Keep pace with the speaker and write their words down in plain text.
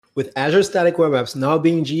With Azure Static Web Apps now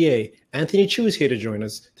being GA, Anthony Chu is here to join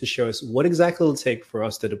us to show us what exactly it'll take for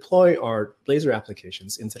us to deploy our Blazor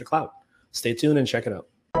applications into the cloud. Stay tuned and check it out.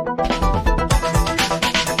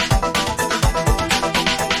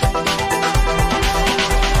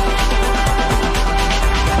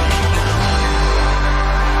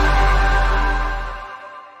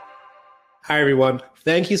 Hi, everyone.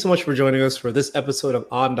 Thank you so much for joining us for this episode of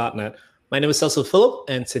On.NET. My name is Cecil Phillip,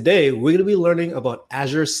 and today we're going to be learning about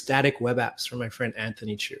Azure Static Web Apps from my friend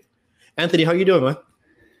Anthony Chu. Anthony, how are you doing, man?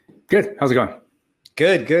 Good. How's it going?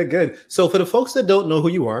 Good. So for the folks that don't know who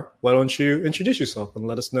you are, why don't you introduce yourself and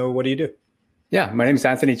let us know what do you do? Yeah, my name is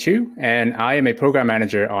Anthony Chu, and I am a program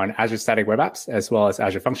manager on Azure Static Web Apps as well as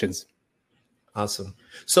Azure Functions. Awesome.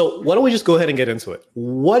 So why don't we just go ahead and get into it?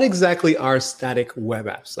 What exactly are static web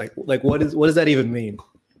apps? Like what does that even mean?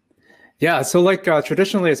 Yeah, so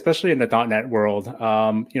traditionally, especially in the .NET world,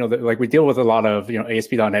 we deal with a lot of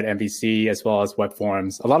ASP.NET MVC as well as web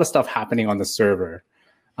forms, a lot of stuff happening on the server.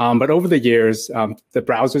 But over the years, the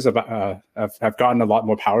browsers have gotten a lot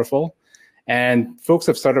more powerful, and folks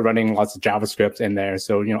have started running lots of JavaScript in there.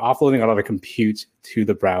 So offloading a lot of compute to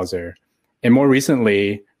the browser. And more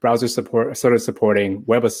recently, browsers started supporting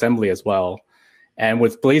WebAssembly as well. And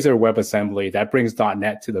with Blazor WebAssembly, that brings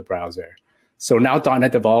 .NET to the browser. So now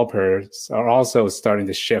 .NET developers are also starting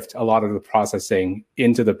to shift a lot of the processing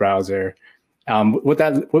into the browser. What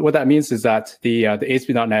that means is that the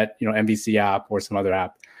ASP.NET MVC app or some other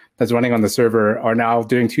app that's running on the server are now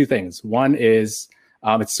doing two things. One is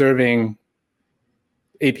it's serving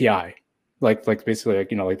API, basically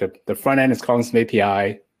the front end is calling some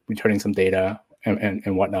API, returning some data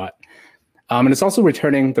and whatnot. And it's also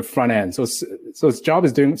returning the front end. So its job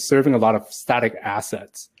is serving a lot of static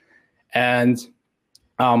assets. And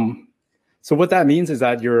so what that means is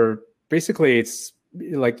that you're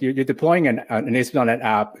deploying an ASP.NET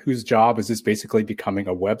app whose job is just basically becoming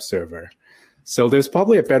a web server. So there's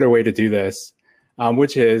probably a better way to do this,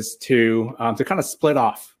 which is to kind of split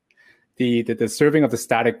off the serving of the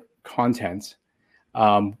static content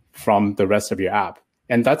from the rest of your app.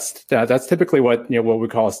 And that's typically what we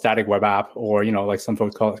call a static web app, or like some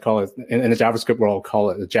folks call it in the JavaScript world, call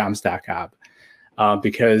it a Jamstack app.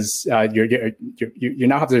 Because you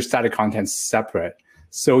now have their static content separate.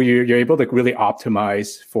 So you're able to really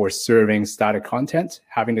optimize for serving static content,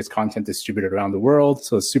 having this content distributed around the world,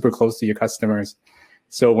 so it's super close to your customers.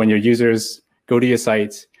 So when your users go to your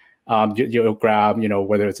site, you'll grab,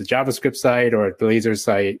 whether it's a JavaScript site or a Blazor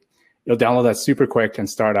site, you'll download that super quick and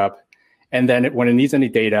start up. And then when it needs any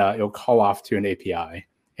data, it'll call off to an API.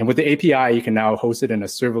 And with the API, you can now host it in a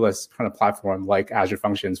serverless kind of platform like Azure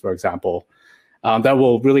Functions, for example. That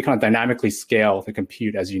will really kind of dynamically scale the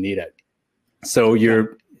compute as you need it. So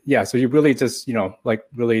you're really just,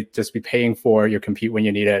 really just be paying for your compute when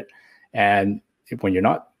you need it. And when you're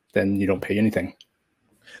not, then you don't pay anything.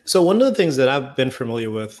 So one of the things that I've been familiar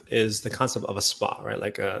with is the concept of a SPA, right?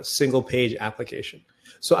 Like a single page application.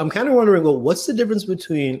 So I'm kind of wondering, well, what's the difference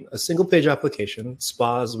between a single page application,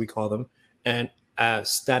 SPA as we call them, and a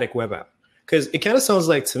static web app? Because it kind of sounds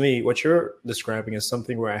like to me what you're describing is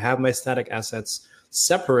something where I have my static assets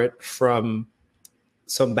separate from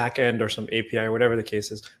some backend or some API or whatever the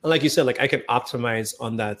case is. And like you said, I can optimize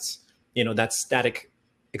on that, that static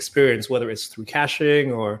experience, whether it's through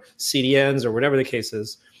caching or CDNs or whatever the case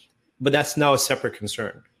is. But that's now a separate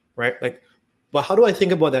concern, right? But how do I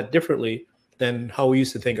think about that differently than how we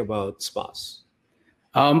used to think about SPAs?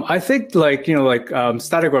 I think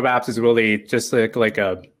static web apps is really just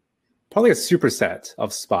probably a superset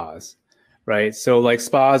of SPAs, right? So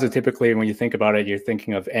SPAs are typically, when you think about it, you're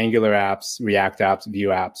thinking of Angular apps, React apps, Vue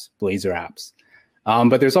apps, Blazor apps.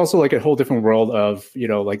 But there's also a whole different world of,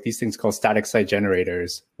 these things called static site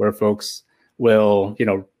generators, where folks will,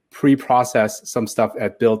 pre-process some stuff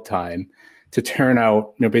at build time to turn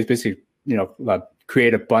out, basically,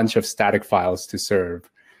 create a bunch of static files to serve.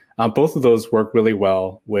 Both of those work really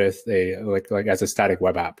well with as a static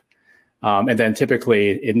web app. And then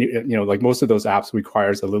typically, most of those apps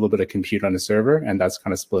requires a little bit of compute on the server, and that's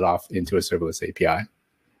kind of split off into a serverless API.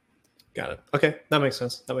 Got it. Okay, that makes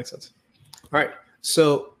sense. All right.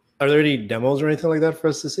 So are there any demos or anything like that for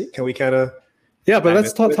us to see? Can we kind of... Yeah, but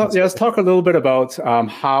let's talk a little bit about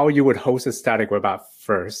how you would host a static web app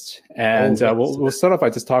first. And we'll start off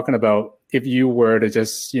by just talking about if you were to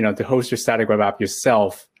just, to host your static web app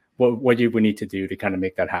yourself, what you would need to do to kind of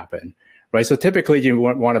make that happen. Right, so typically you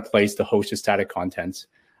want a place to host your static content.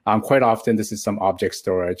 Quite often this is some object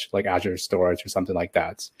storage like Azure Storage or something like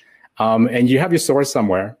that. And you have your source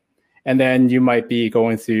somewhere, and then you might be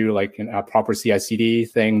going through a proper CI/CD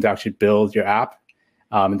thing to actually build your app.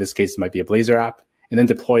 In this case, it might be a Blazor app. and then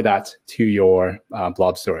deploy that to your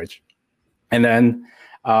blob storage. And then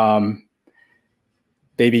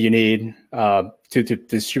maybe you need to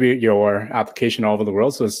distribute your application all over the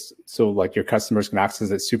world, so like your customers can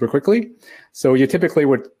access it super quickly. So you typically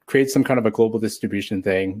would create some kind of a global distribution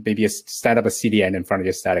thing, maybe stand up a CDN in front of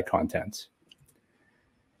your static content.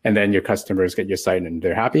 And then your customers get your site and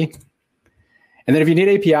they're happy. And then if you need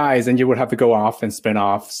APIs, then you would have to go off and spin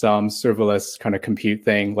off some serverless kind of compute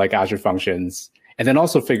thing like Azure Functions, and then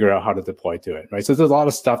also figure out how to deploy to it, right? So there's a lot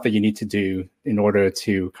of stuff that you need to do in order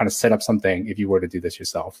to kind of set up something if you were to do this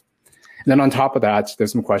yourself. And then on top of that,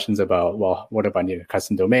 there's some questions about, well, what if I need a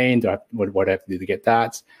custom domain? What do I have to do to get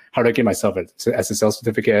that? How do I get myself an SSL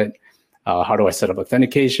certificate? How do I set up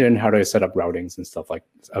authentication? How do I set up routing and stuff like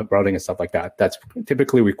that? That's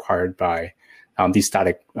typically required by these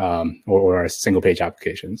static or single page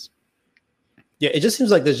applications. Yeah, it just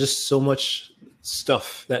seems like there's just so much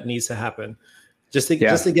stuff that needs to happen just to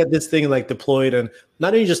get this thing like deployed, and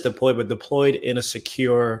not only just deployed, but deployed in a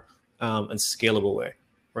secure and scalable way,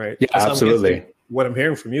 right? Yeah, absolutely. What I'm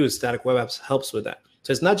hearing from you is Static Web Apps helps with that.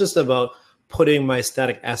 So it's not just about putting my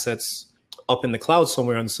static assets up in the cloud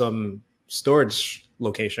somewhere on some storage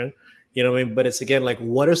location, you know what I mean? But it's again, like,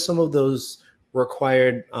 what are some of those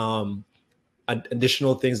required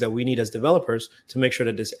additional things that we need as developers to make sure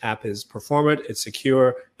that this app is performant, it's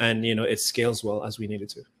secure, and it scales well as we need it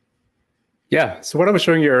to? Yeah. So what I was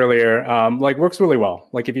showing you earlier, like, works really well.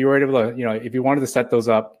 Like, if you were able to, if you wanted to set those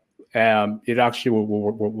up, it actually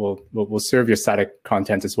will serve your static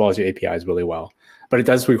content as well as your APIs really well. But it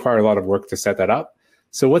does require a lot of work to set that up.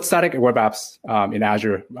 So what Static Web Apps in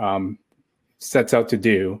Azure sets out to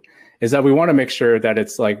do is that we want to make sure that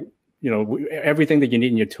it's like, everything that you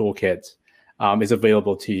need in your toolkit is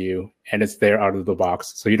available to you, and it's there out of the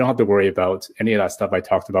box. So you don't have to worry about any of that stuff I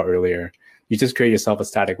talked about earlier. You just create yourself a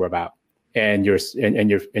static web app, and your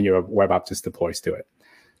web app just deploys to it.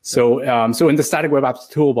 So so in the static web apps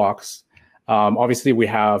toolbox, obviously we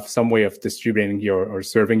have some way of distributing or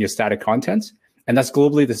serving your static content, and that's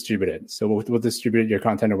globally distributed. So we'll distribute your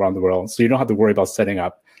content around the world, so you don't have to worry about setting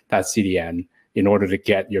up that CDN in order to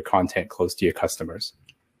get your content close to your customers.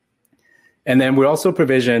 And then we also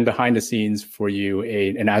provision behind the scenes for you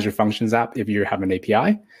an Azure Functions app if you have an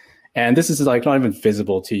API. And this is like not even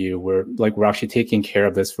visible to you. We're actually taking care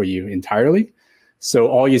of this for you entirely. So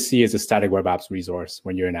all you see is a static web apps resource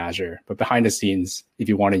when you're in Azure. But behind the scenes, if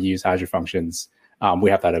you want to use Azure Functions, we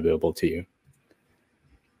have that available to you.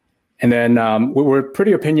 And then we're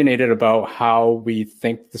pretty opinionated about how we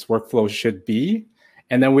think this workflow should be.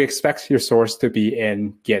 And then we expect your source to be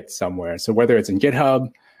in Git somewhere. So whether it's in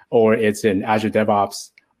GitHub, or it's in Azure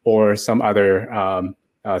DevOps, or some other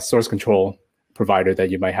source control provider that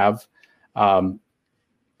you might have.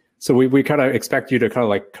 So we kind of expect you to kind of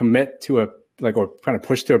like commit to or kind of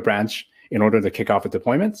push to a branch in order to kick off a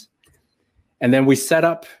deployment. And then we set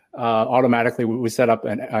up automatically, we set up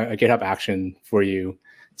a GitHub action for you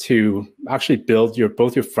to actually build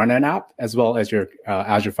both your front end app as well as your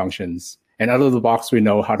Azure Functions. And out of the box, we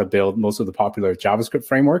know how to build most of the popular JavaScript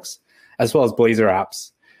frameworks, as well as Blazor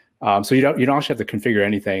apps. So you don't actually have to configure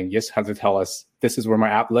anything. You just have to tell us, this is where my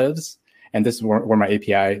app lives, and this is where my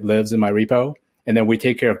API lives in my repo. And then we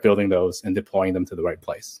take care of building those and deploying them to the right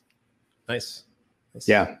place. Nice.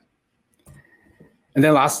 Yeah. And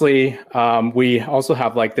then lastly, we also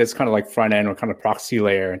have like this kind of like front end or kind of proxy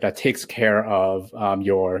layer that takes care of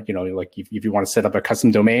your, like if you want to set up a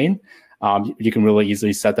custom domain, you can really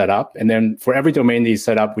easily set that up. And then for every domain that you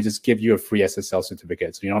set up, we just give you a free SSL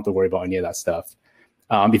certificate. So you don't have to worry about any of that stuff.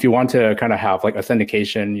 If you want to kind of have like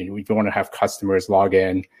authentication, if you want to have customers log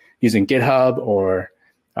in using GitHub or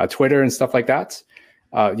Twitter and stuff like that,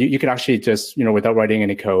 you can actually just, without writing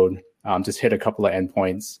any code, just hit a couple of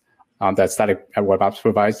endpoints that Static Web Apps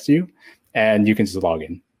provides to you, and you can just log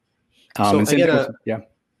in.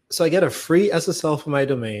 So I get a free SSL for my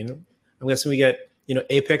domain. I'm guessing we get,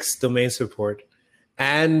 Apex domain support,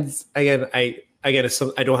 and again, I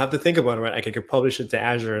don't have to think about it, right? I could publish it to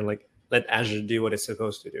Azure and like let Azure do what it's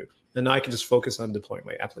supposed to do. And now I can just focus on deploying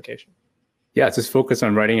my application. Yeah, just focus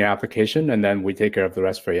on writing your application, and then we take care of the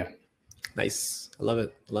rest for you. Nice. I love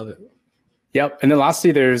it. Love it. Yep. And then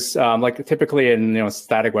lastly, there's like typically in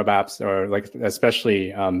static web apps, or like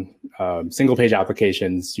especially single page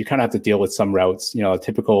applications, you kind of have to deal with some routes. A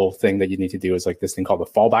typical thing that you need to do is like this thing called the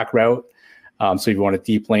fallback route. So if you want to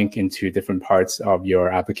deep link into different parts of your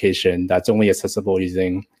application that's only accessible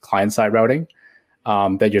using client-side routing,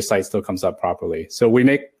 that your site still comes up properly. So we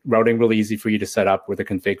make routing really easy for you to set up with a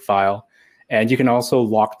config file. And you can also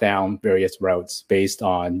lock down various routes based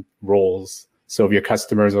on roles. So if your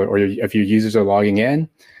customers or if your users are logging in,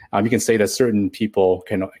 you can say that certain people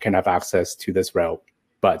can have access to this route,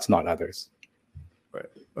 but not others. Right.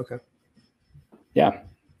 Okay. Yeah.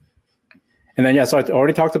 And then, so I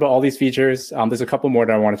already talked about all these features. There's a couple more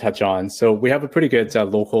that I want to touch on. So we have a pretty good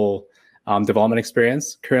local development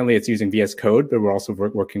experience. Currently, it's using VS Code, but we're also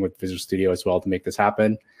working with Visual Studio as well to make this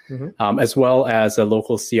happen, as well as a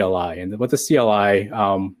local CLI. And what the CLI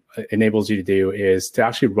enables you to do is to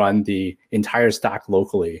actually run the entire stack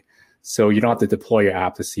locally. So you don't have to deploy your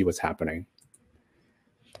app to see what's happening.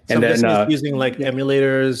 So and then it's using like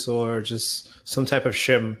emulators or just some type of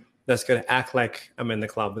shim that's going to act like I'm in the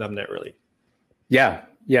cloud, but I'm not really. Yeah.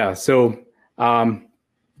 So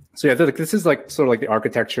this is like sort of like the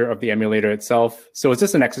architecture of the emulator itself. So it's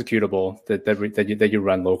just an executable that you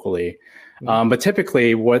run locally. But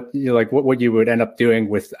typically, what you would end up doing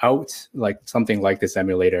without like something like this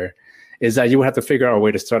emulator is that you would have to figure out a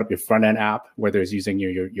way to start up your front end app, whether it's using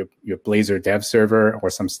your Blazor dev server or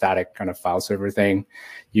some static kind of file server thing.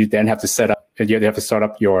 You then have to start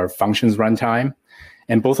up your functions runtime.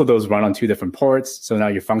 And both of those run on two different ports. So now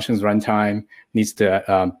your functions runtime needs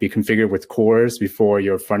to be configured with cores before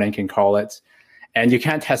your front end can call it. And you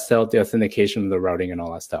can't test out the authentication of the routing and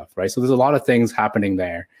all that stuff, right? So there's a lot of things happening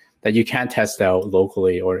there that you can't test out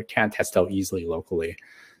locally or can't test out easily locally.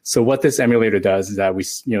 So what this emulator does is that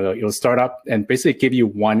it'll start up and basically give you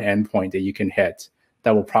one endpoint that you can hit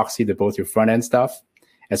that will proxy to both your front end stuff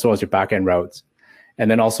as well as your back end routes. And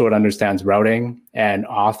then also it understands routing and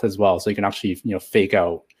auth as well. So you can actually fake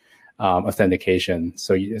out authentication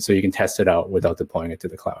so you can test it out without deploying it to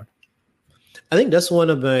the cloud. I think that's one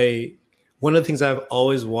of the things I've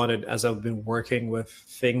always wanted as I've been working with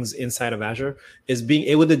things inside of Azure is being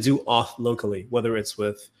able to do auth locally, whether it's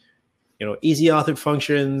with easy authored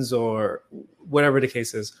functions or whatever the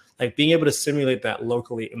case is. Like being able to simulate that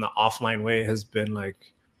locally in the offline way has been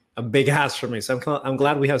like a big ask for me. So I'm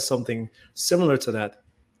glad we have something similar to that,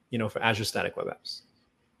 for Azure Static Web Apps.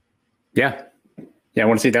 Yeah.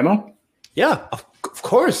 Want to see a demo? Yeah, of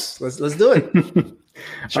course. Let's do it.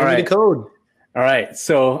 Show me the code. All right.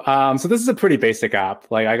 So this is a pretty basic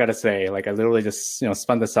app. Like I gotta say, like I literally just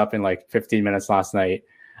spun this up in like 15 minutes last night.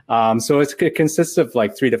 So it consists of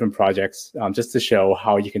like 3 different projects, just to show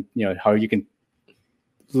how you can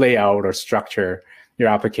lay out or structure your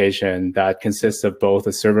application that consists of both a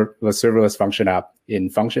serverless function app in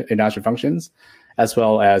Azure Functions, as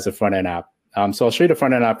well as a front end app. So I'll show you the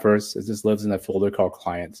front end app first. It just lives in a folder called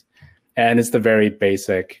Client, and it's the very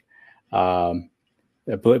basic Blazor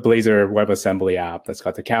WebAssembly app that's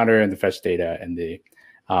got the counter and the fetch data and the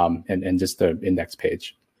and just the index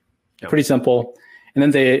page. Yep. Pretty simple.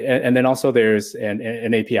 And then also there's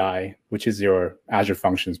an API, which is your Azure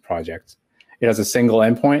Functions project. It has a single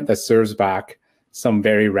endpoint that serves back some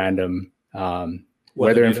very random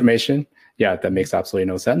weather information. Yeah, that makes absolutely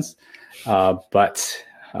no sense. But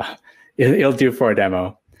it'll do for a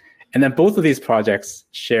demo. And then both of these projects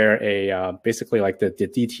share a basically like the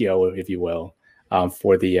DTO, if you will,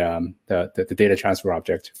 for the data transfer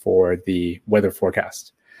object for the weather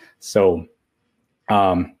forecast. So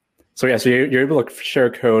you're able to share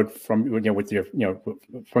code from with your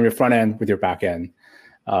from your front end with your back end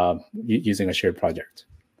using a shared project.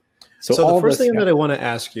 So the first thing that I want to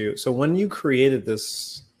ask you, so when you created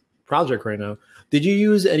this project right now, did you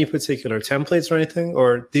use any particular templates or anything,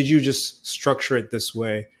 or did you just structure it this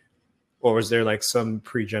way, or was there like some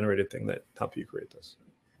pre-generated thing that helped you create this?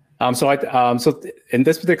 So in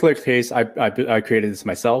this particular case, I created this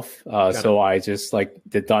myself. So I just like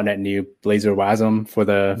did .NET New Blazor WASM for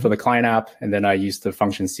the client app, and then I used the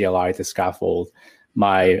function CLI to scaffold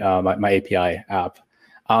my API app.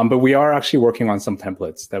 But we are actually working on some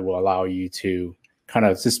templates that will allow you to kind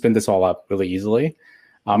of just spin this all up really easily.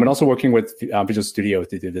 And also working with Visual Studio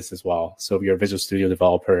to do this as well. So if you're a Visual Studio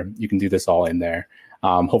developer, you can do this all in there.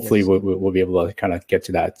 Hopefully, yes. we'll be able to kind of get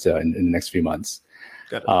to that in the next few months.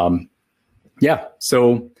 Got it.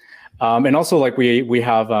 So, and also like we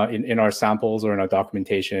have in our samples or in our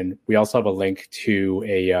documentation, we also have a link to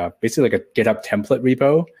a basically like a GitHub template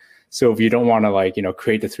repo. So if you don't want to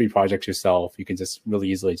create the 3 projects yourself, you can just really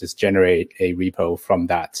easily just generate a repo from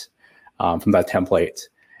that template,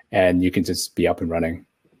 and you can just be up and running.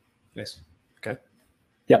 Nice. Okay.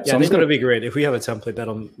 Yeah. So I think that'll be great. If we have a template,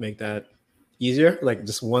 that'll make that easier. Like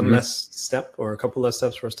just one less step or a couple less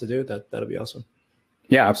steps for us to do. That'll be awesome.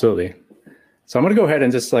 Yeah, absolutely. So I'm going to go ahead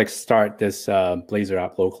and just like start this Blazor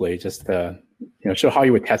app locally, just to show how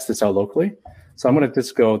you would test this out locally. So I'm going to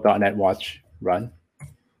just go .NET Watch Run.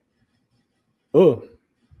 Oh,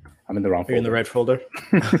 I'm in the wrong folder. You're in the right folder?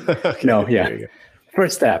 Okay, no, yeah.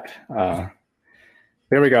 First step.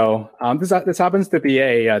 There we go. This happens to be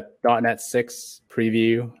a .NET 6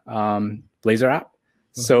 preview Blazor app.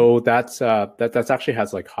 So that's actually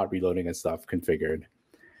has like hot reloading and stuff configured.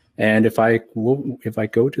 And if I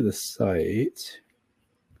go to the site,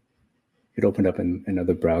 it opened up in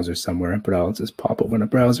another browser somewhere, but I'll just pop open a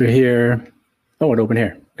browser here. Oh, it opened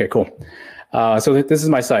here. Okay, cool. So this is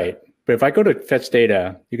my site. But if I go to fetch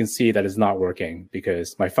data, you can see that it's not working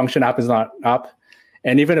because my function app is not up.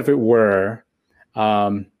 And even if it were,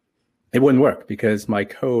 it wouldn't work because my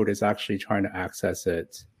code is actually trying to access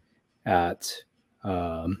it at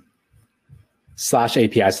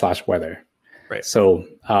 /API/weather. Right. So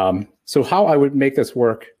how I would make this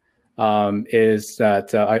work is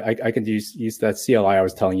that I can use that CLI I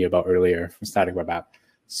was telling you about earlier from Static Web App.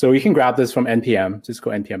 So you can grab this from npm, just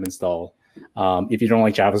go npm install. If you don't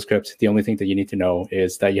like JavaScript, the only thing that you need to know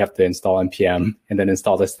is that you have to install npm and then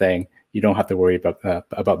install this thing. You don't have to worry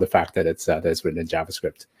about the fact that it's written in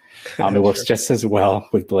JavaScript. It works just as well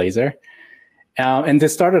with Blazor. And to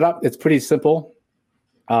start it up, it's pretty simple.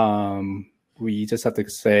 We just have to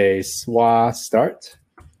say swa start.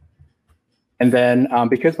 And then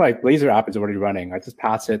because my Blazor app is already running, I just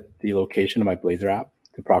pass it the location of my Blazor app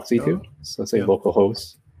to proxy to. So say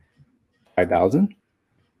localhost 5000.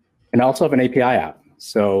 And I also have an API app.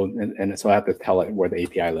 So and so I have to tell it where the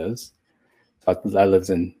API lives. So that lives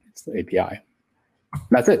in the API.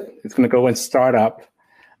 And that's it. It's going to go and start up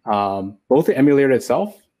both the emulator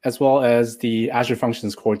itself as well as the Azure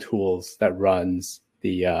Functions core tools that runs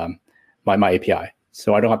the my API.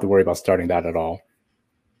 So I don't have to worry about starting that at all.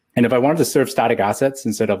 And if I wanted to serve static assets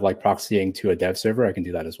instead of like proxying to a dev server, I can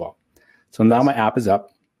do that as well. So now my app is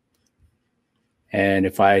up. And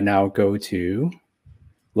if I now go to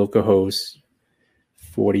localhost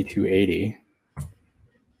 4280,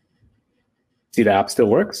 see the app still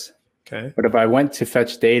works. Okay. But if I went to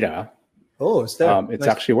fetch data, it's nice.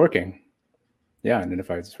 Actually working. Yeah, and then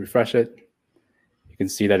if I just refresh it, you can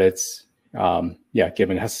see that it's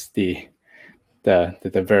giving us the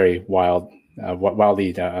very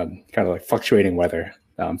wildly kind of like fluctuating weather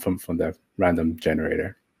from the random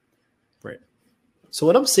generator. Right. So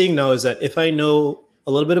what I'm seeing now is that if I know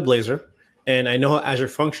a little bit of Blazor and I know how Azure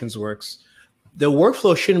Functions works, the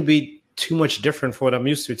workflow shouldn't be too much different from what I'm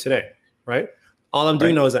used to today, right? All I'm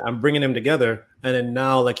doing now is that I'm bringing them together. And then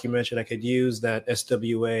now, like you mentioned, I could use that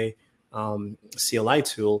SWA CLI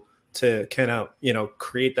tool to kind of,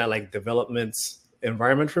 create that like development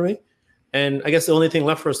environment for me. And I guess the only thing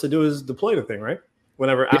left for us to do is deploy the thing, right?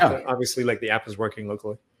 Whenever after, obviously, like the app is working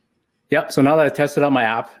locally. Yeah. So now that I tested out my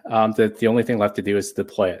app, the only thing left to do is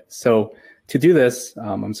deploy it. So to do this,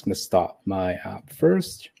 I'm just going to stop my app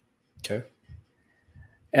first. Okay.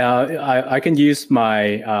 I can use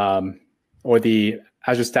my or the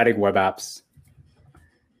Azure Static Web Apps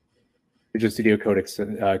Visual Studio Code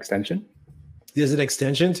extension. There's an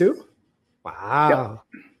extension too? Wow.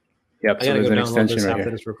 Yep. I gotta go download this after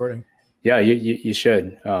this recording. Yeah, you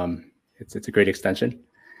should. It's a great extension.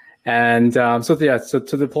 And so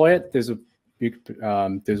to deploy it, there's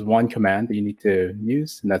one command that you need to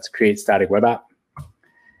use, and that's create static web app.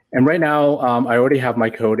 And right now, I already have my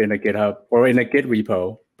code in a GitHub or in a Git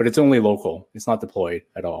repo, but it's only local. It's not deployed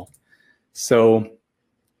at all. So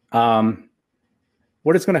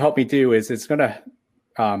what it's going to help me do is it's going to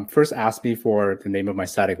first ask me for the name of my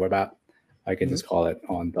static web app. I can just call it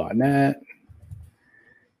on .NET.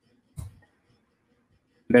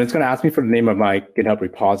 Then it's going to ask me for the name of my GitHub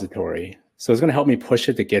repository. So it's going to help me push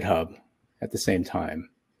it to GitHub at the same time.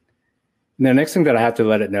 And the next thing that I have to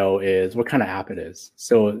let it know is what kind of app it is.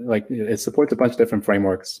 So like it supports a bunch of different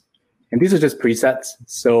frameworks. And these are just presets.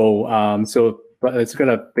 But it's going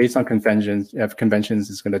to, based on conventions, it's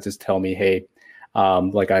going to just tell me, hey,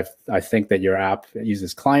 I think that your app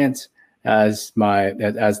uses client as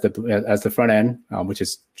the front end, which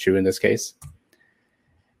is true in this case.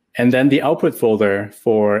 And then the output folder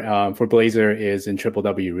for Blazor is in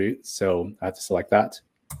www root. So I have to select that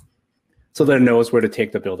so that it knows where to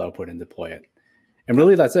take the build output and deploy it. And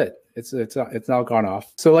really, that's it. It's now gone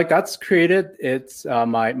off. So like that's created. It's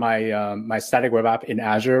my static web app in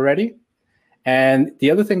Azure already. And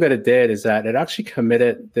the other thing that it did is that it actually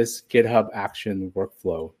committed this GitHub action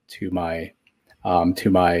workflow to my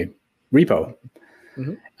repo.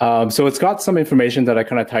 So it's got some information that I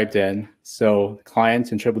kind of typed in. So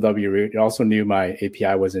client and www root. It also knew my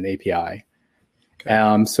API was an API.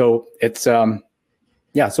 Okay. So it's so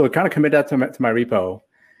it kind of committed that to my repo.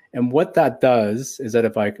 And what that does is that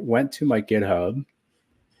if I went to my GitHub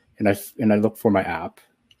and I look for my app,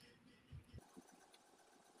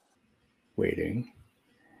 waiting,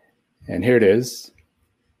 and here it is.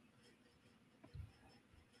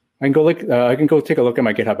 I can go take a look at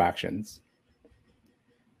my GitHub Actions.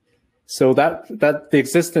 So that the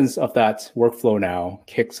existence of that workflow now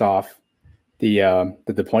kicks off the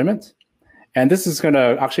deployment, and this is going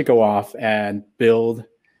to actually go off and build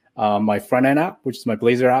my front end app, which is my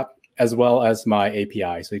Blazor app, as well as my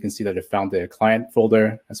API. So you can see that it found the client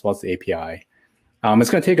folder as well as the API. It's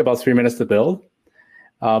going to take about 3 minutes to build,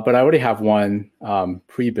 but I already have one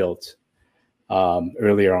pre-built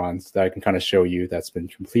earlier on so that I can kind of show you that's been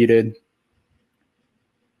completed.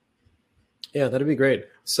 Yeah, that'd be great.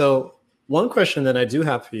 So one question that I do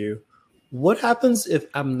have for you, what happens if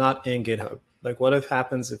I'm not in GitHub? Like what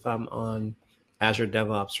happens if I'm on Azure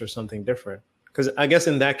DevOps or something different? Because I guess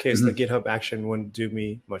in that case, the GitHub action wouldn't do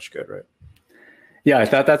me much good, right? Yeah,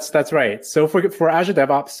 that's right. So for Azure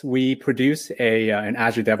DevOps, we produce an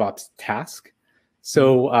Azure DevOps task.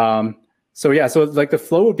 So so like the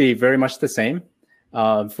flow would be very much the same.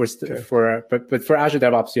 But for Azure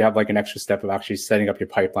DevOps, you have like an extra step of actually setting up your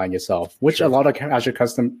pipeline yourself, which a lot of Azure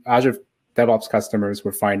DevOps customers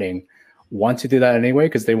we're finding want to do that anyway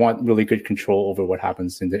because they want really good control over what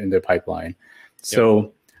happens in their pipeline.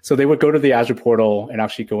 So they would go to the Azure portal and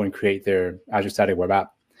actually go and create their Azure Static Web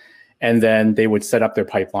App. And then they would set up their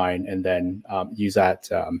pipeline and then use that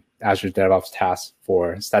Azure DevOps task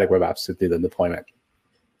for Static Web Apps to do the deployment.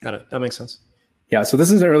 Got it. That makes sense. Yeah, so this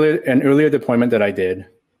is an earlier deployment that I did.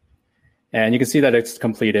 And you can see that it's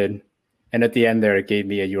completed. And at the end there, it gave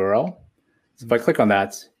me a URL. So if I click on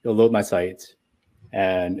that, it'll load my site.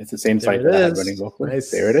 And it's the same site that I had running locally.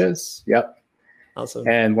 Nice. There it is. Yep. Awesome.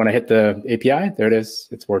 And when I hit the API, there it is.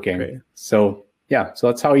 It's working. Great. So yeah, so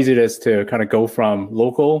that's how easy it is to kind of go from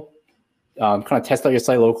local, kind of test out your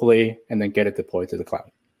site locally, and then get it deployed to the cloud.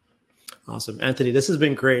 Awesome. Anthony, this has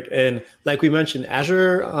been great. And like we mentioned,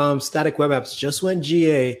 Azure Static Web Apps just went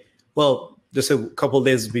GA, well, just a couple of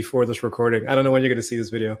days before this recording. I don't know when you're going to see this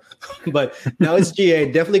video, but now it's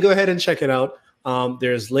GA. Definitely go ahead and check it out.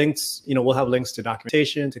 There's links, we'll have links to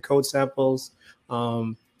documentation, to code samples,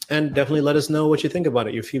 and definitely let us know what you think about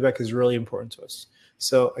it. Your feedback is really important to us.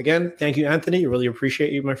 So again, thank you, Anthony. Really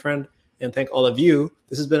appreciate you, my friend. And thank all of you.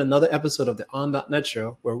 This has been another episode of the On.NET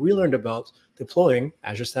Show, where we learned about deploying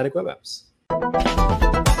Azure Static Web Apps.